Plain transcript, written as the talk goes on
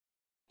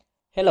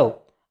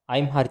Hello,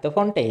 I'm Harita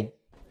Fontaine.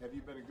 Have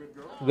you been a good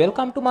girl?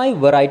 Welcome to my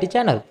variety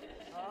channel.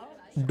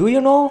 Do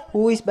you know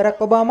who is Barack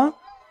Obama?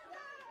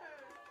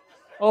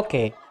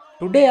 Okay,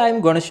 today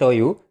I'm gonna show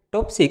you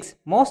top 6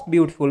 most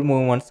beautiful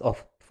moments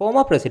of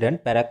former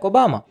President Barack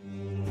Obama.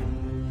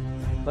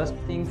 First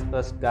things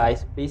first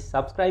guys, please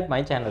subscribe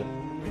my channel.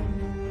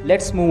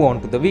 Let's move on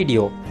to the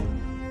video.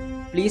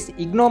 Please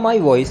ignore my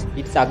voice,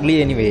 it's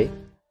ugly anyway.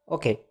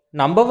 Okay,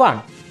 number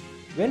 1.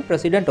 When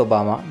President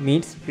Obama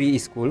meets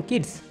preschool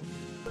kids.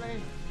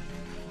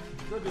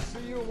 Good to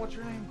see you. What's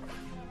your name?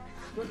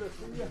 Good to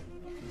see you.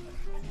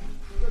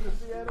 Good to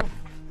see you, Adam.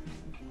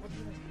 What's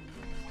your name?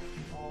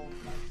 Oh,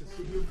 nice to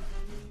see you.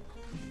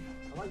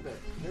 I like that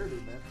hairdo,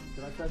 man.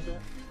 Can I touch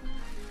that?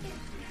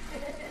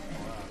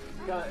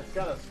 Wow. It's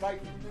got a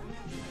spike.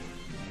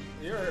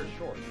 Your hair's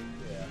short.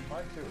 Yeah,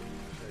 mine too.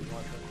 Here, you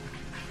want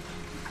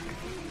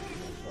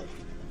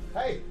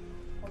that? Hey,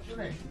 what's your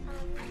name?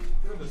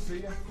 Good to see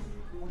you.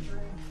 What's your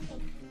name?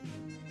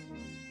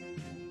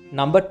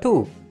 Number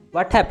 2.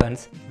 What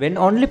happens when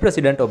only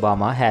President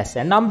Obama has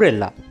an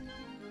umbrella?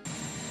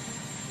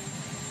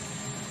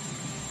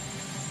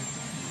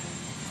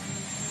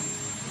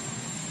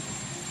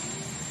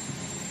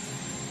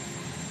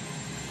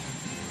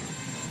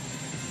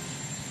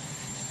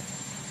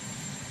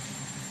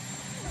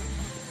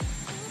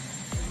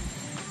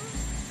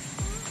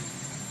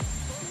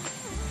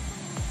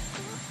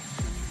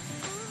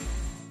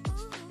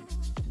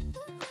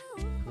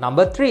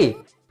 Number 3.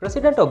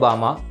 President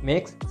Obama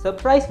makes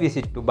surprise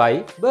visit to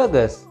buy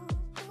burgers.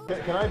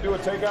 Can I do a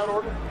takeout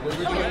order?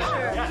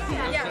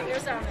 Yeah,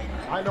 here's our menu.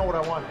 I know what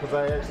I want because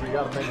I actually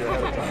got a menu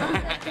ahead of time.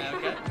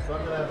 So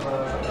I'm going to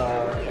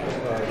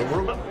have the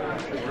Reuben.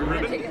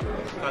 Reuben?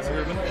 Classic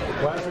Reuben?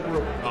 Classic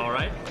Reuben. All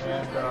right.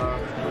 And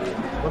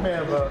let me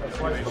have a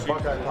slice of the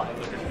Buckeye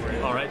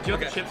pie. All right. Do you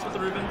have the chips with the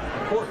Reuben?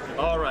 Of course.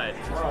 All right.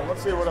 All right,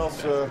 let's see what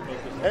else.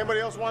 Anybody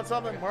else want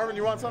something? Marvin,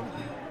 you want something?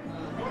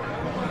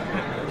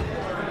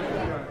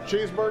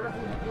 Cheeseburger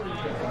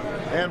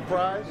and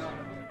fries.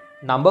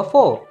 Number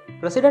 4.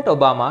 President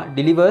Obama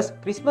delivers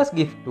Christmas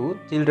gift to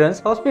Children's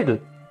Hospital.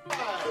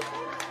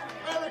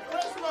 Merry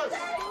Christmas!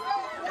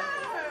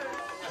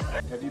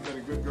 Have you been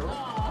a good girl?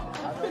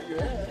 I know you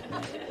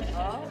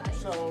have.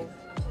 So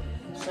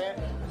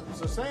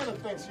Santa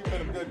thinks you've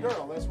been a good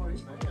girl. That's what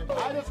he's thinking.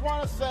 I just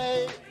want to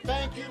say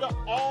thank you to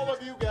all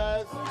of you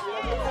guys.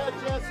 We've had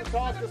a chance to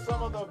talk to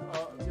some of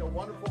the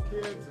wonderful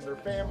kids and their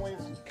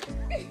families.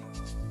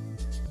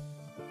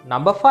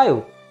 Number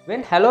 5.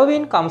 When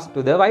Halloween comes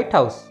to the White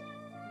House.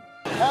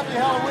 Happy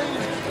Halloween!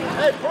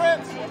 Hey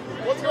Prince,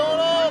 what's going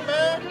on,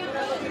 man?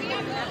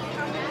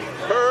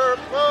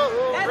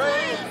 Purple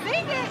rain,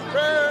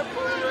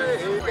 purple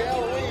rain. Happy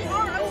Halloween!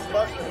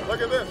 Ghostbusters.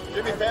 Look at this,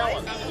 Jimmy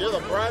Fallon. You're the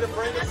bride of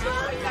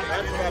Frankenstein.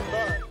 That's what I've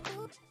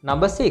done.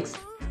 Number 6.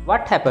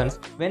 What happens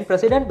when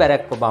President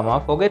Barack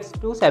Obama forgets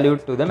to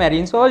salute to the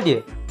Marine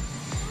soldier?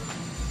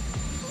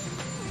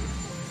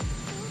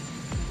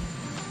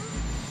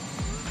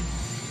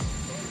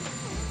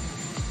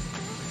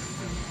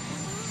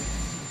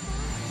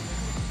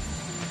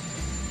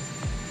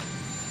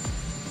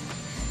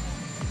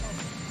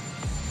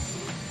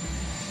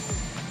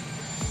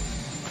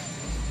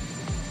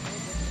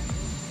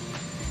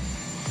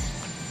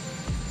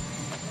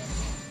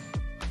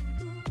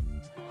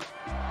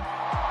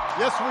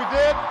 Yes, we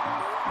did.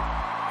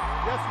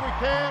 Yes, we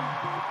can.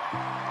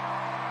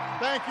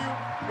 Thank you.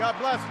 God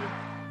bless you.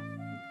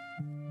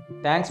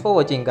 Thanks for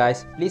watching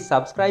guys. Please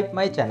subscribe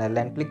my channel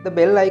and click the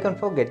bell icon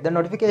for get the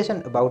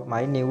notification about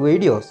my new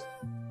videos.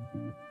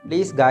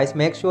 Please guys,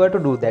 make sure to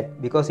do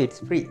that because it's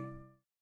free.